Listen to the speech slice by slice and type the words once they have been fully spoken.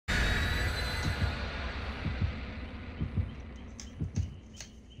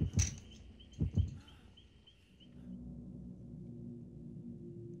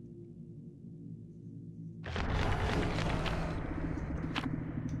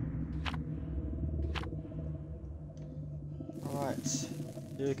Alright,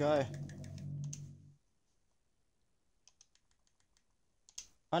 here we go.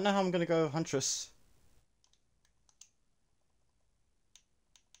 I know how I'm gonna go Huntress.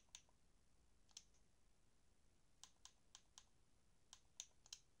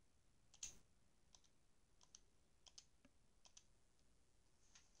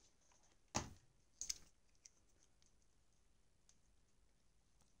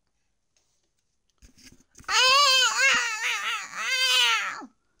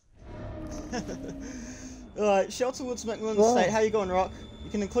 Alright, Shelterwoods, MacMillan Estate. How you going, Rock? You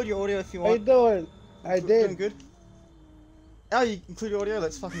can include your audio if you want. How you doing? I did. Doing good? Oh, you include your audio?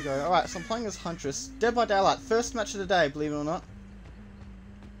 Let's fucking go. Alright, so I'm playing as Huntress. Dead by Daylight. First match of the day, believe it or not.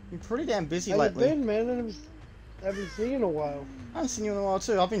 Been pretty damn busy lately. How you been, man? I haven't seen you in a while. I haven't seen you in a while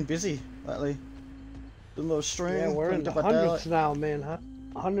too. I've been busy lately. Doing a little stream. Yeah, we're in the hundreds now, man.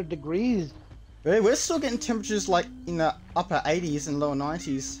 100 degrees. Really? We're still getting temperatures like in the upper 80s and lower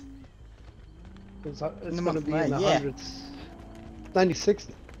 90s. It's going to be in the hundreds. 96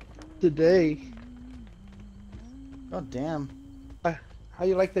 today. God damn. How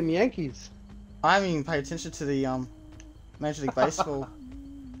you like them Yankees? I haven't even paid attention to the Major League Baseball.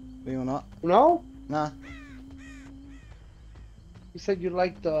 Believe it or not. No? Nah. You said you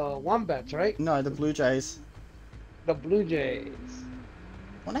liked the Wombats, right? No, the Blue Jays. The Blue Jays.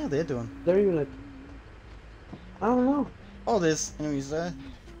 I wonder how they're doing. They're even I don't know. Oh, there's enemies there.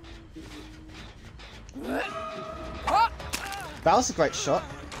 That was a great shot.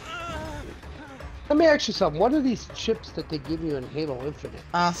 Let me ask you something. What are these chips that they give you in Halo Infinite?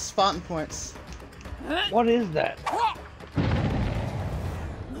 Spartan points. What is that? How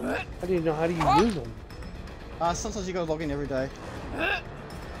do you know? How do you use them? Sometimes you gotta log in every day.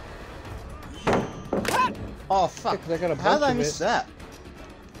 Oh fuck! Yeah, I got a how did I bunch of miss it. that?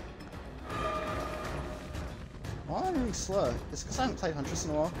 Why am I moving slow? It's because I haven't played Huntress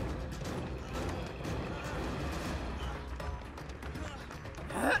in a while.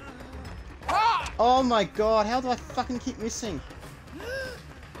 Oh my god, how do I fucking keep missing?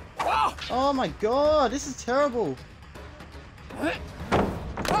 Oh my god, this is terrible.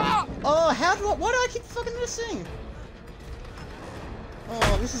 Oh, how do I, why do I keep fucking missing?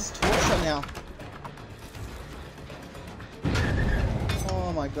 Oh, this is torture now.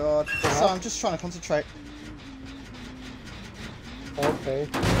 Oh my god. So I'm just trying to concentrate. Okay.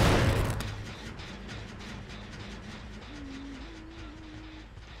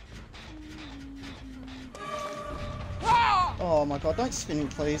 Oh my god, don't spin me,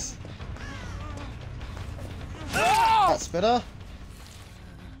 please. That's better.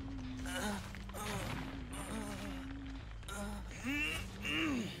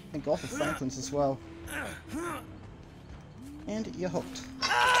 Thank God for Franklin's as well. And you're hooked.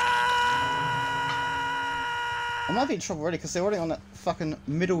 I might be in trouble already because they're already on that fucking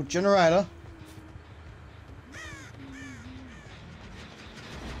middle generator.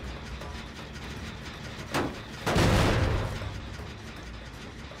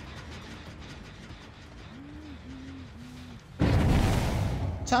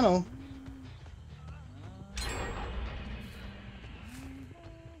 Tunnel.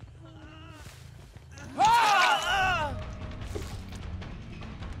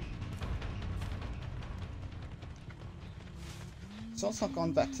 So it's not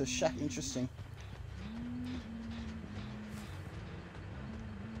gone back to shack. Interesting.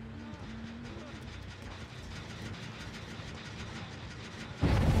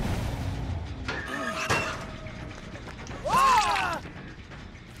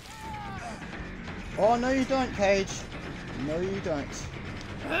 Oh, no you don't, Cage. No you don't.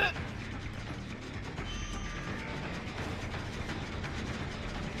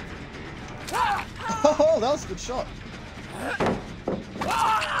 Oh, that was a good shot.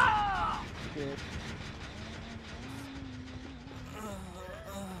 Good.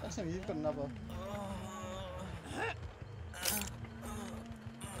 That's him, you've got another.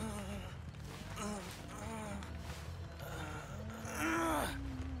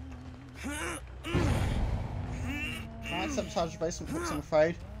 Alright, sabotage basement hooks, I'm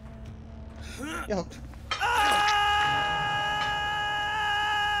afraid. You're hooked.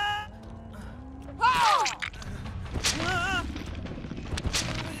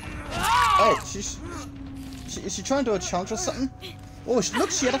 Hey, is she trying to do a challenge or something? Oh,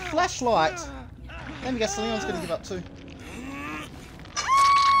 look, she had a flashlight! Let me guess, Leon's gonna give up too.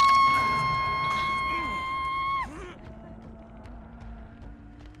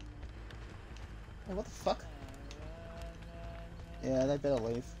 Hey, what the fuck? Yeah, they better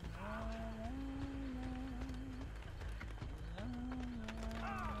leave.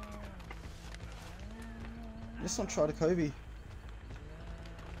 This one tried a Kobe.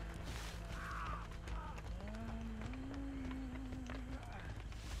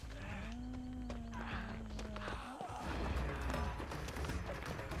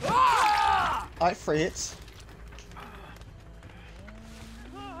 Alright, 3 hits.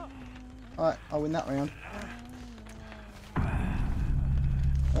 Alright, I'll win that round.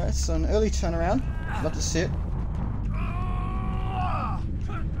 Alright, so an early turnaround. Love to see it.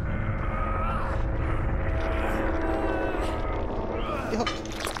 You're hooked.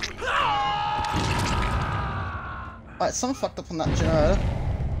 Alright, someone fucked up on that generator.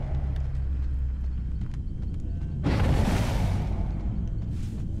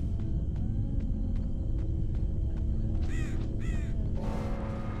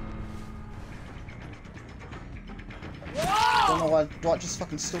 Don't know why Dwight just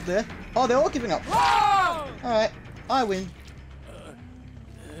fucking stood there. Oh, they're all giving up. Alright, I win.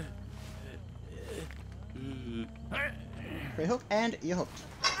 Free hook, and you're hooked.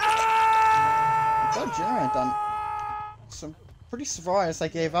 Got a generator done. So I'm pretty surprised they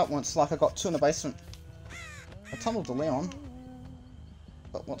gave up once, like I got 2 in the basement. I tumbled to Leon.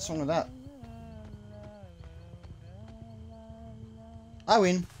 But what's wrong with that? I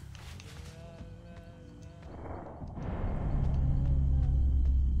win.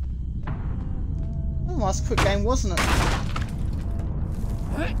 Well, last quick game, wasn't it?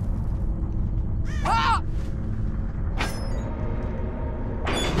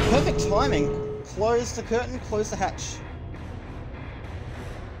 Perfect timing. Close the curtain, close the hatch.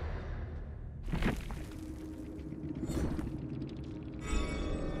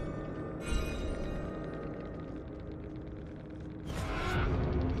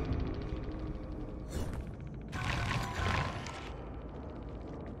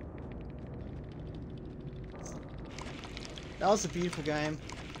 That was a beautiful game.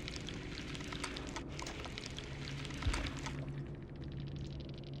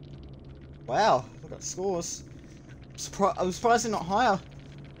 Wow, look at the scores. I was surprised they're not higher.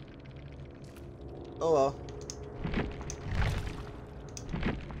 Oh well.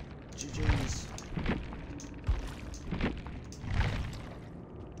 GG's.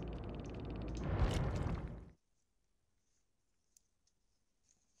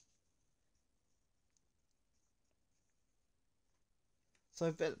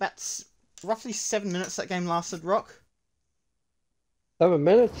 So that's roughly 7 minutes that game lasted, Rock. 7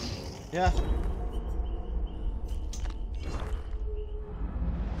 minutes? Yeah.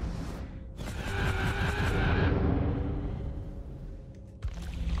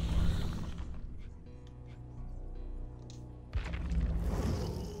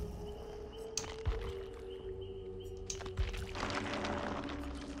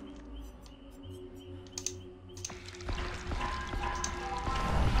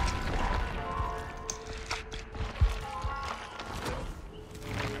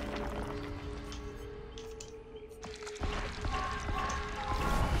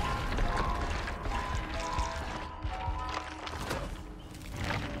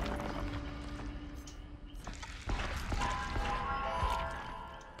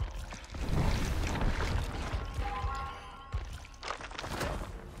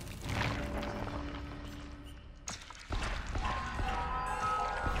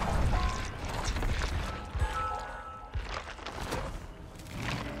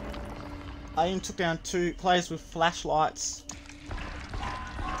 I even took down 2 players with flashlights.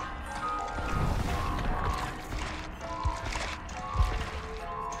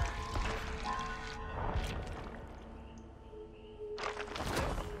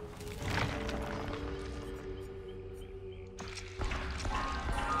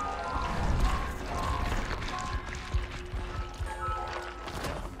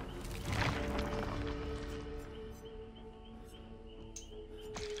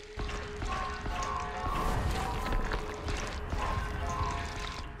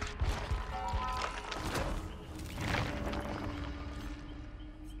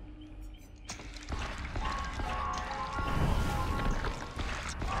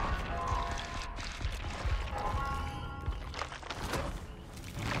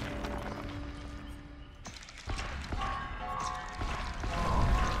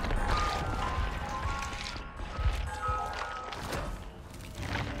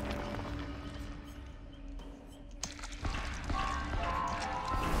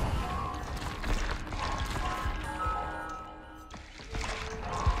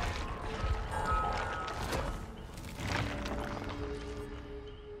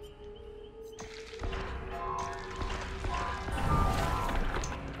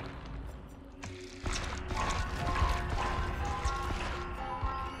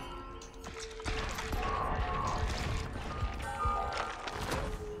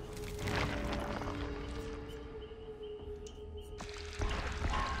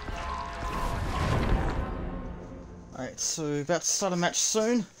 Alright, so about to start a match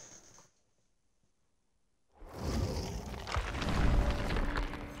soon.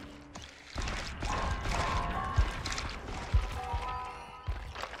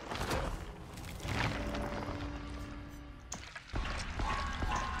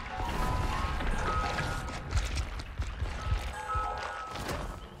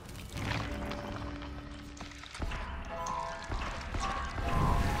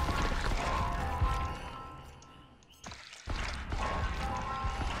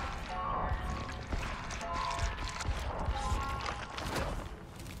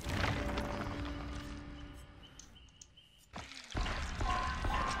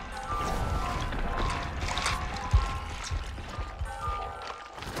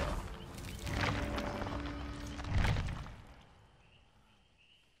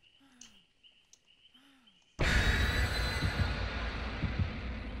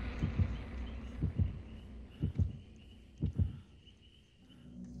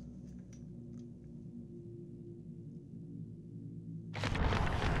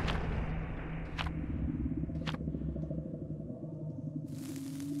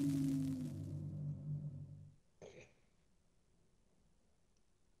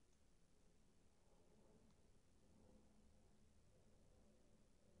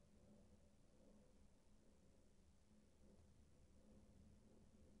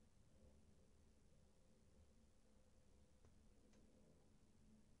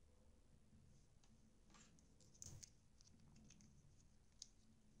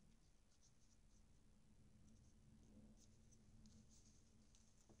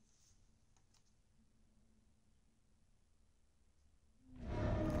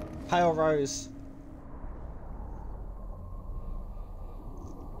 Pale rose.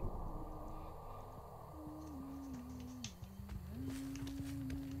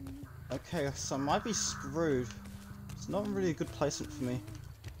 Okay, so I might be screwed. It's not really a good placement for me.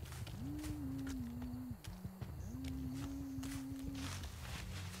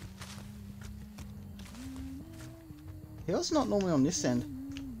 Heel's not normally on this end.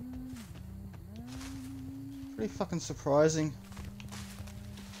 Pretty fucking surprising.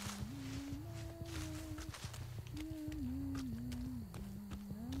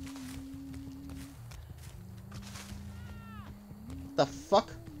 The fuck?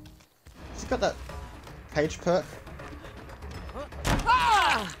 Has he got that page perk?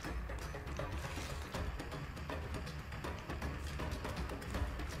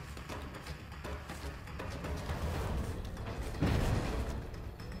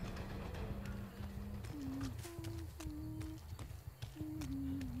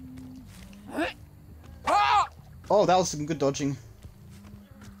 Oh, that was some good dodging.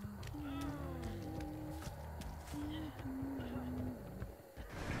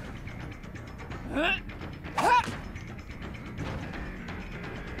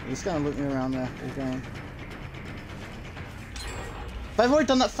 He's gonna loop me around there all game. But I've already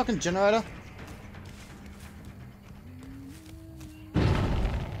done that fucking generator. Or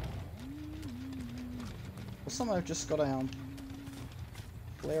somehow I've just got a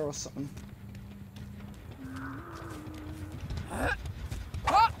flare or something.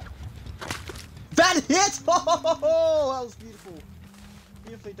 That hit! Oh, that was beautiful.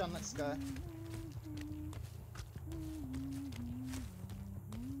 Beautifully done, let's go.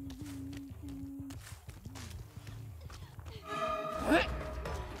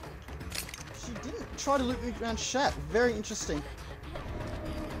 She didn't try to loop me around Shat. Very interesting.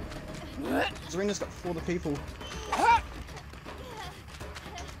 Zarina's got 4 other people.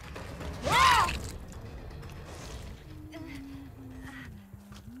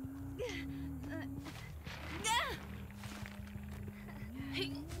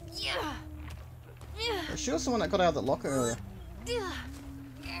 She was the one that got out of that locker earlier.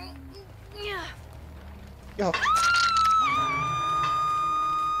 Yo.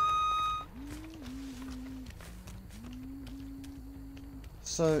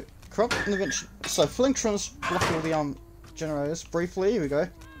 So, crop intervention. So, Flinktron's block all the generators briefly. Here we go.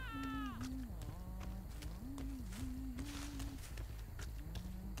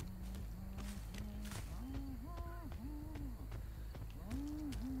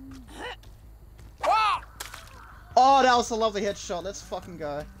 Oh, that was a lovely headshot. Let's fucking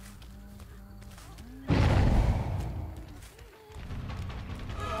go.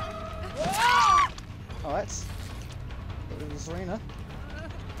 Alright. It was Zarina.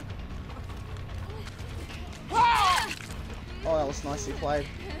 Oh, that was nicely played.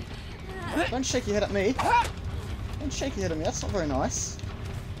 Don't shake your head at me. Don't shake your head at me. That's not very nice.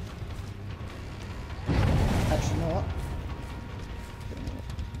 Actually, you know what?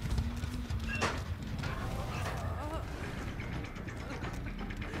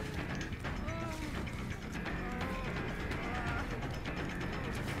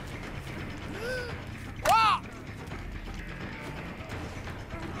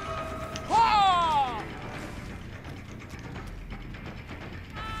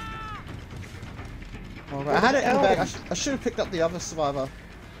 I had it in the bag. I should have picked up the other survivor.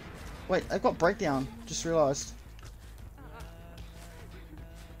 Wait, I've got breakdown. Just realised.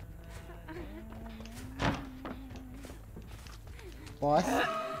 Why?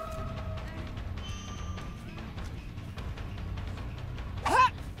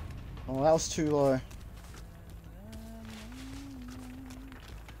 Oh, that was too low.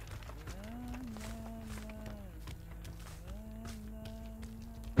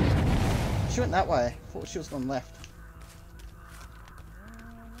 She went that way. I thought she was going left.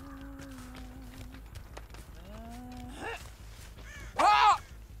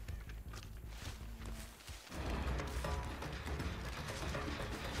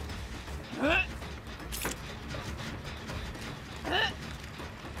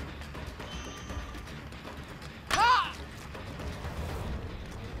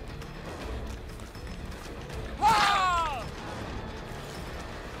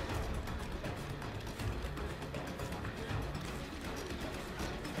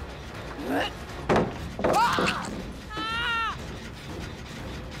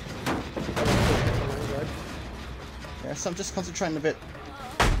 So I'm just concentrating a bit.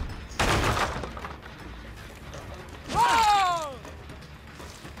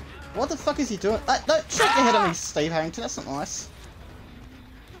 What the fuck is he doing? Don't shake your head at me, Steve Harrington. That's not nice.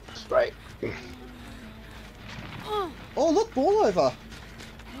 Straight. Oh, look, ball over.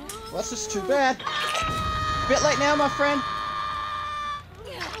 Well, that's just too bad. Bit late now, my friend.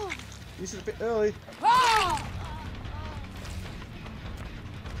 This is a bit early.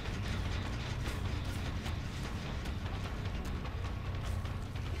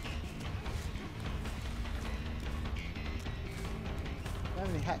 Don't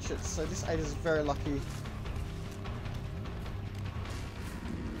have any hatchets, so this Ada is very lucky.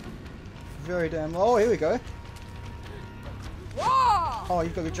 Very damn low. Oh, here we go. Oh,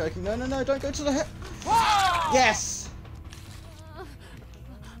 you've got to be joking. No, no, no, don't go to the Yes!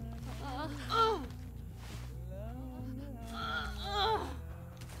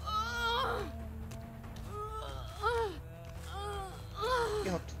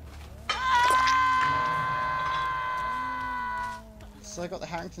 Get hooked. So I got the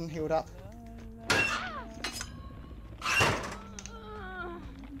Harrington healed up.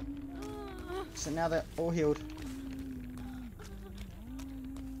 So now they're all healed.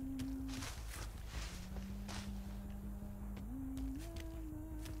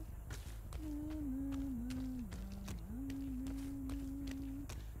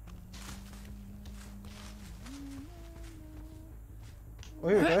 Oh,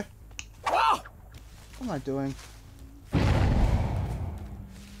 here we go. What am I doing?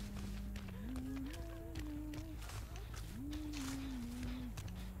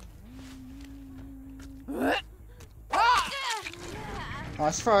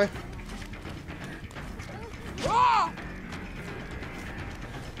 Nice throw.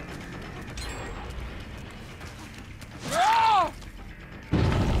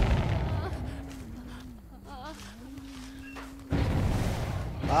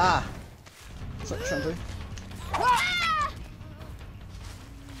 Ah! What's that trying to do?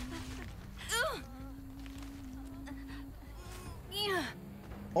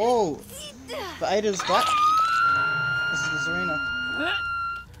 Oh! The Ada's back. This is the Zarina.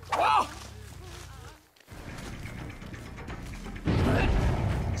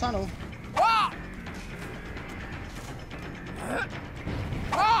 Tunnel.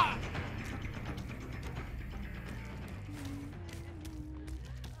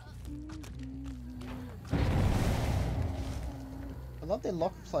 I love their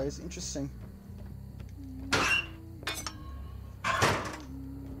locker plays, interesting.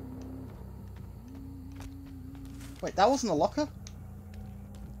 Wait, that wasn't a locker?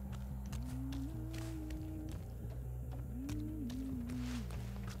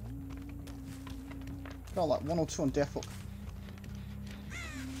 Got like 1 or 2 on Death Hook.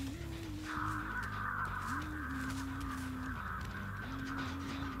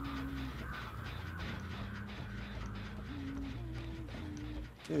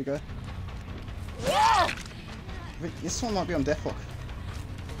 There we go. Wait, this one might be on Death Hook.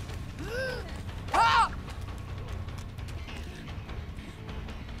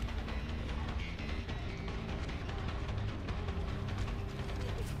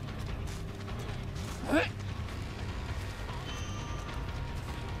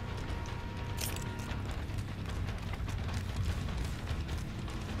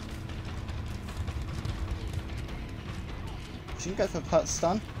 She can go for part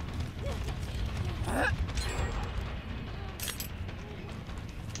stun.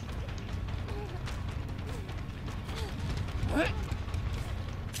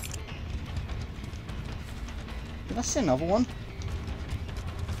 Can I see another one?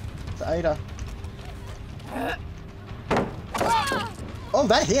 It's Ada. Oh,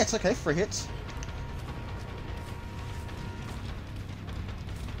 that hits. Okay, 3 hits.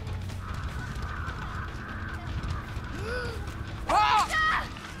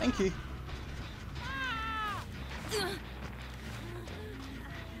 Thank you.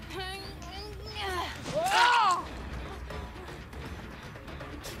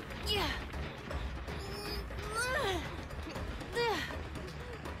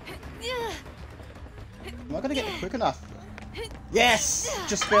 Am I gonna get it quick enough? Yes!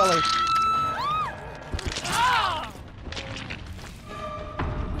 Just barely.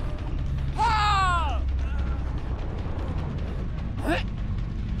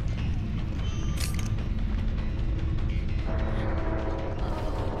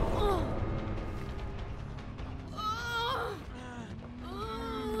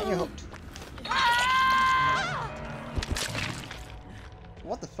 And you're hooked.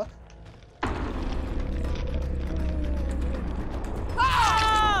 What the fuck?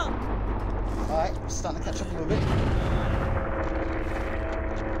 Alright, starting to catch up a little bit.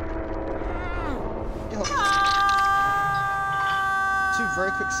 You're hooked. 2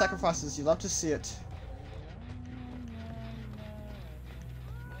 very quick sacrifices, you love to see it.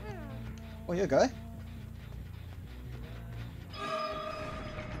 Oh, here you go.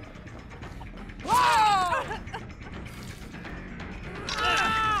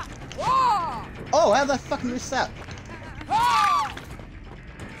 Oh, how'd they fucking miss that?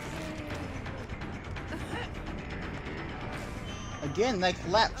 Again, they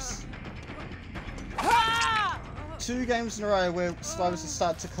collapse. 2 games in a row where survivors have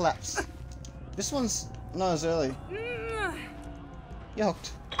started to collapse. This one's not as early. You're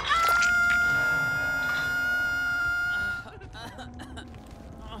hooked.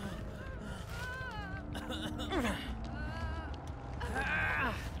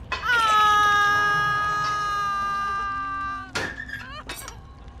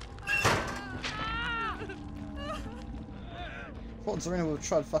 Thought Zarina would have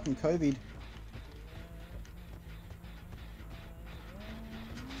tried fucking Kobe'd.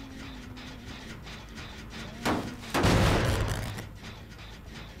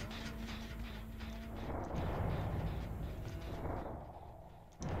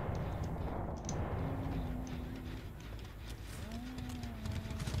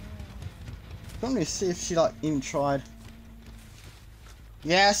 Let me see if she like even tried.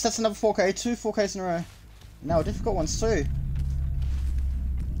 Yes, that's another 4K. 2 4Ks in a row. No, difficult ones too.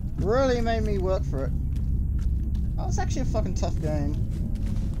 Really made me work for it. That was actually a fucking tough game.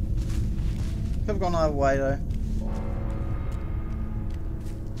 Could have gone either way though.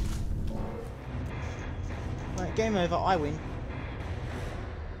 Right, game over. I win.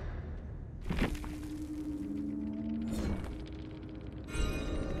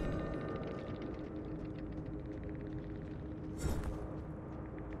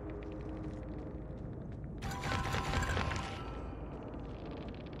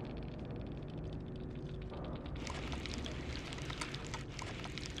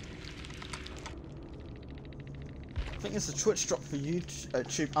 I think it's a Twitch drop for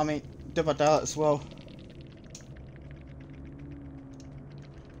YouTube. I mean, Dead by Daylight as well.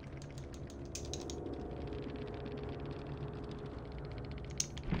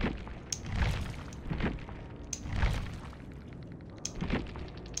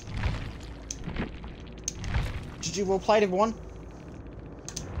 GG, well played, everyone.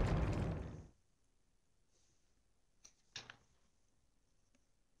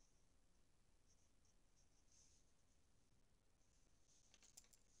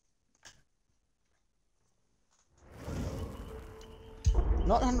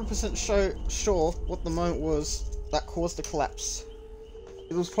 Not 100% sure what the moment was that caused the collapse.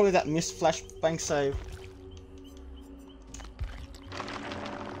 It was probably that missed flashbang save.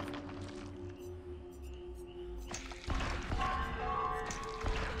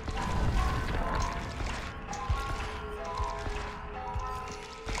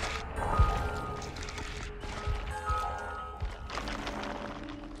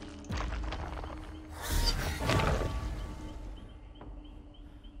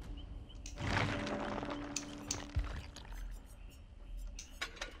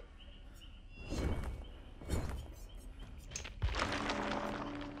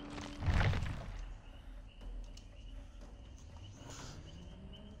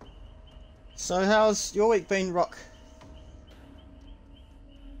 So how's your week been, Rock?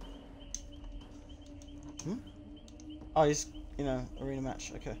 Hmm? Oh, he's in a arena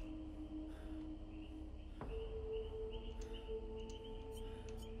match, okay.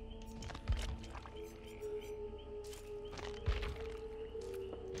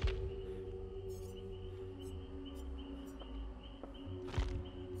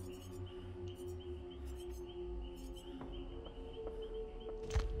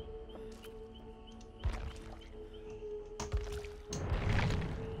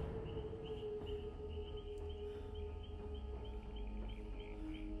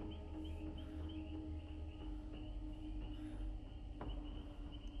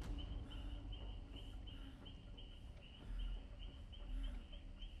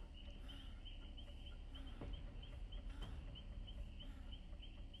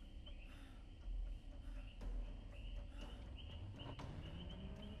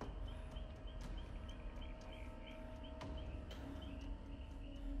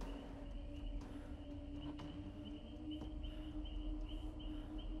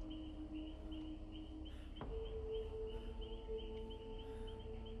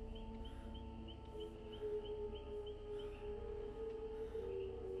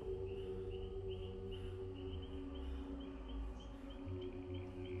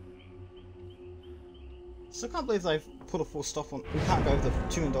 So I can't believe they've put a full stop on. We can't go over the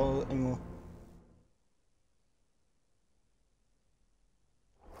 $2 million anymore.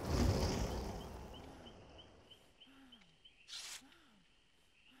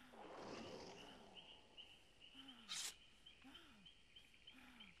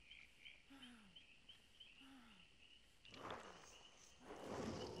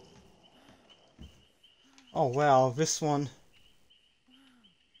 Oh wow, this one.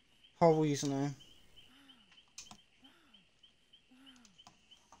 Horrible username.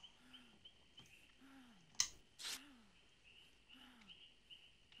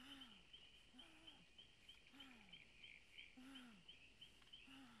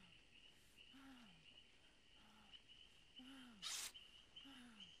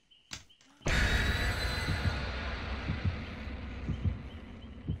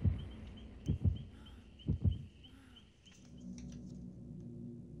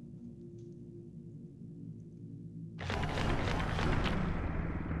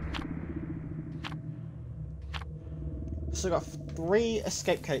 So we got 3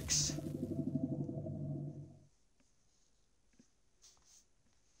 escape cakes.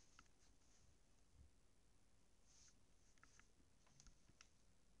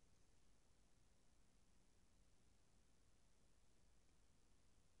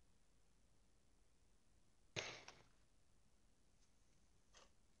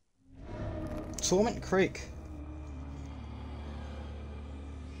 Torment Creek.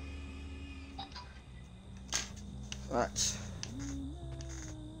 Right.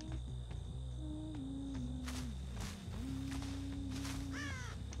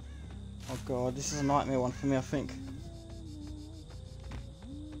 Oh god, this is a nightmare one for me, I think.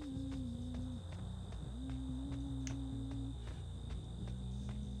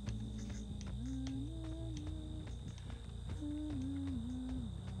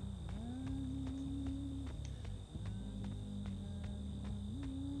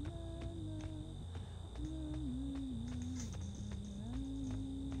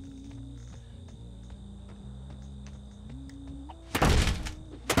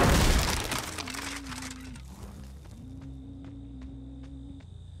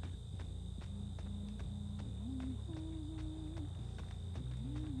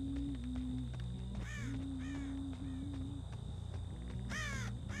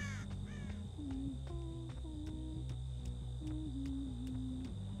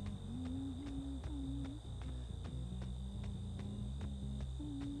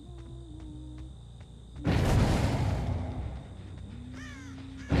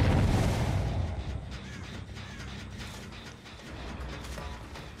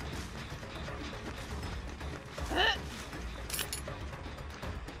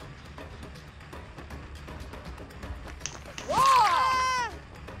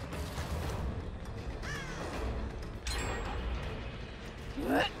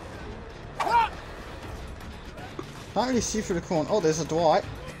 Can't really see through the corner. Oh, there's a Dwight.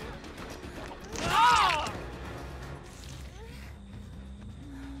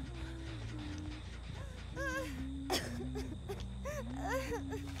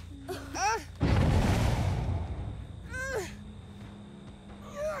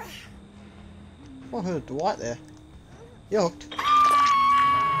 Oh, I heard a Dwight there. You're hooked.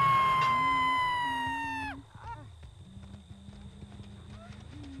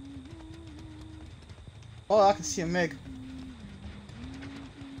 Oh, I can see a Meg.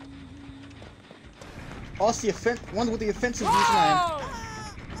 Oh, I see a one with the offensive username.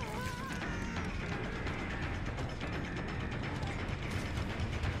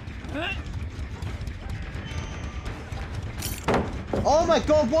 Oh my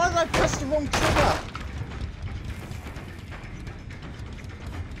god, why did I press the wrong trigger?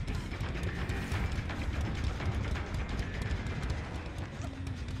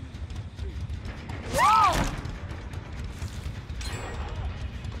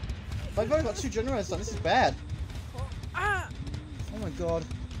 I've only got 2 generators done, this is bad. Oh my god.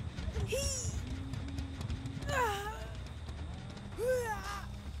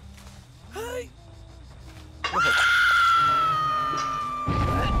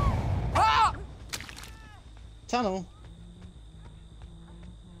 Tunnel.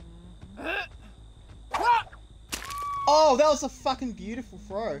 Oh, that was a fucking beautiful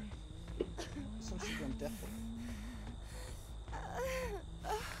throw. This one's going deathly.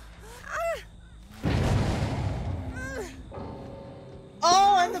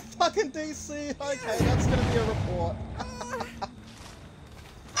 Oh, and the fucking DC. Okay, that's gonna be a report.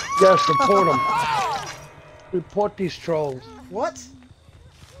 Yes, report them. Report these trolls. What?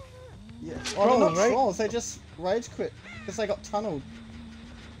 Yeah. Oh, they're not trolls. They just rage quit because they got tunneled.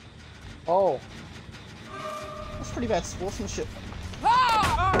 Oh. That's pretty bad sportsmanship.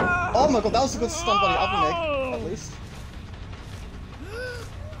 Oh my god, that was a good stun by the other Meg, at least.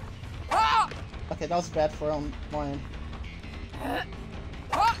 Okay, that was a bad throw on my end.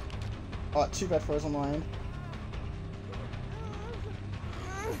 Alright, 2 bad throws on my end.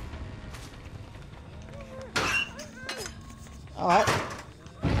 Alright.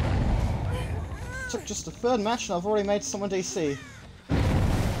 took just the third match and I've already made someone DC.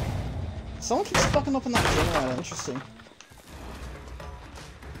 Someone keeps fucking up in that generator. Interesting.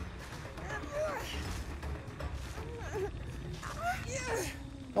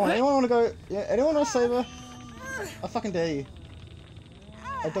 Come on, anyone want to go? Yeah, anyone want to save her? I fucking dare you.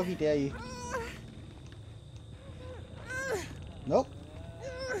 I doggy dare you. Nope.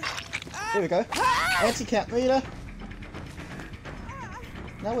 Here we go. Anti-cat meter.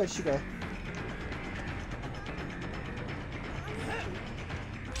 Now where'd she go?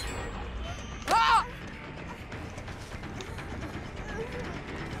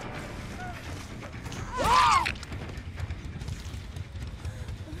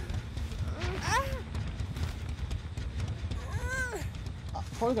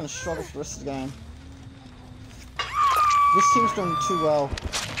 Probably going to struggle for the rest of the game. This team's doing too well.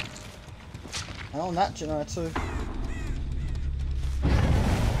 And on that generator too.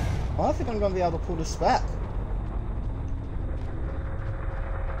 I don't think I'm going to be able to pull this back.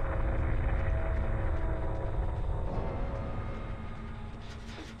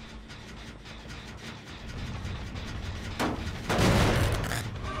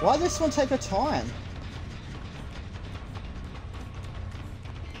 Why did this one take her time?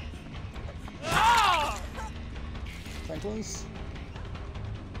 Franklin's.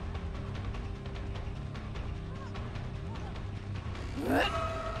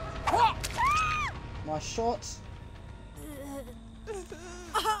 My shot.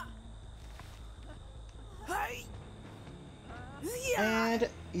 And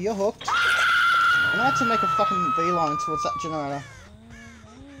you're hooked. And I had to make a fucking beeline towards that generator.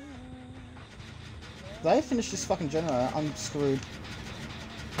 If they finish this fucking generator, I'm screwed.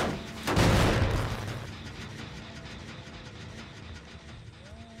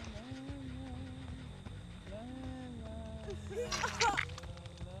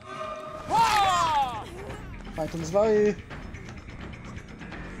 Franklin's value.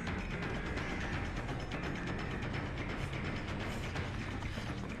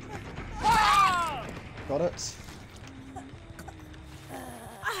 Got it.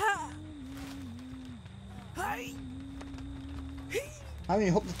 I haven't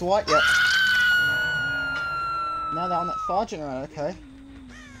even hooked the Dwight yet. Now they're on that fire generator, okay.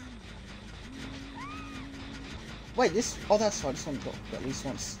 Wait, this... Oh, that's right, this one got at least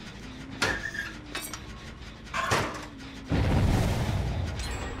once.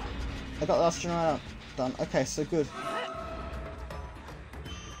 I got the last generator done. Okay, so good.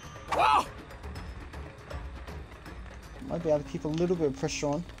 Might be able to keep a little bit of pressure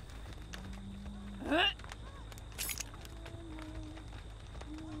on.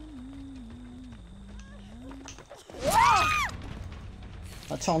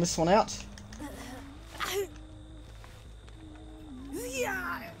 I'll time this one out.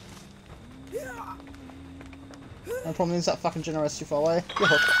 No problem is that fucking generator's too far away. You're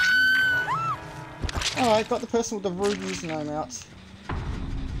hooked. Alright, got the person with the rude username out.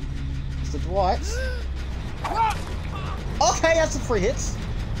 It's the Dwight. Okay, that's some free hits.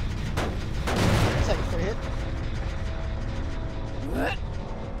 I'll take a free hit.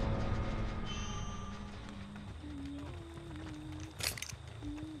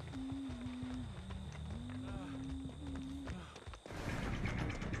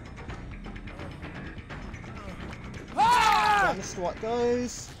 Down this Dwight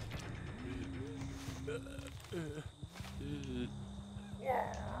goes.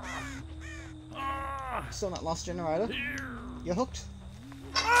 Still on that last generator. You're hooked.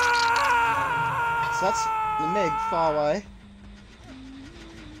 So that's the Meg far away.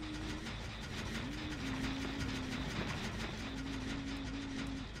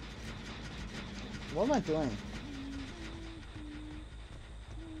 What am I doing?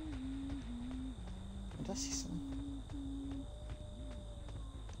 Did I see something?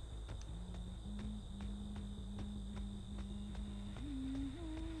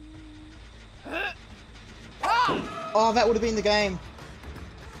 Oh, that would have been the game.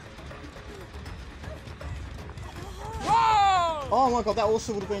 Oh my god, that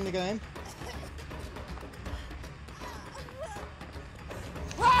also would have been the game.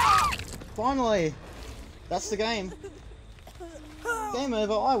 Finally! That's the game. Game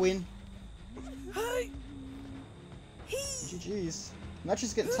over, I win. GG's. Match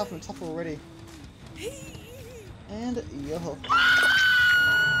is getting tougher and tougher already. And you're hooked.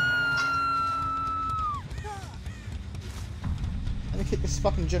 Let me kick this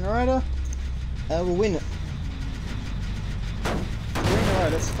fucking generator. We'll win it.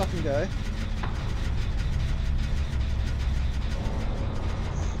 Alright, let's fucking go.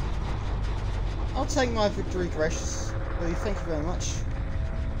 I'll take my victory graciously, thank you very much.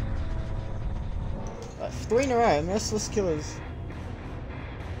 3 in a row, merciless killers.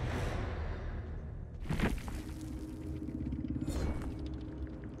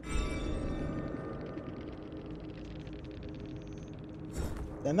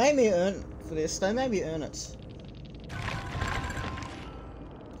 They made me earn for this. They made me earn it.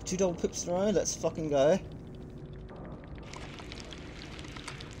 2 double pips in a row. Let's fucking go.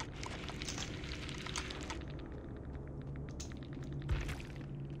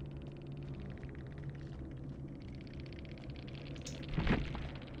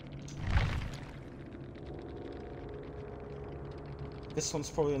 This one's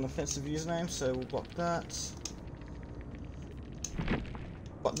probably an offensive username, so we'll block that.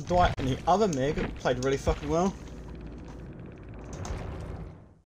 But Dwight and the other Meg played really fucking well.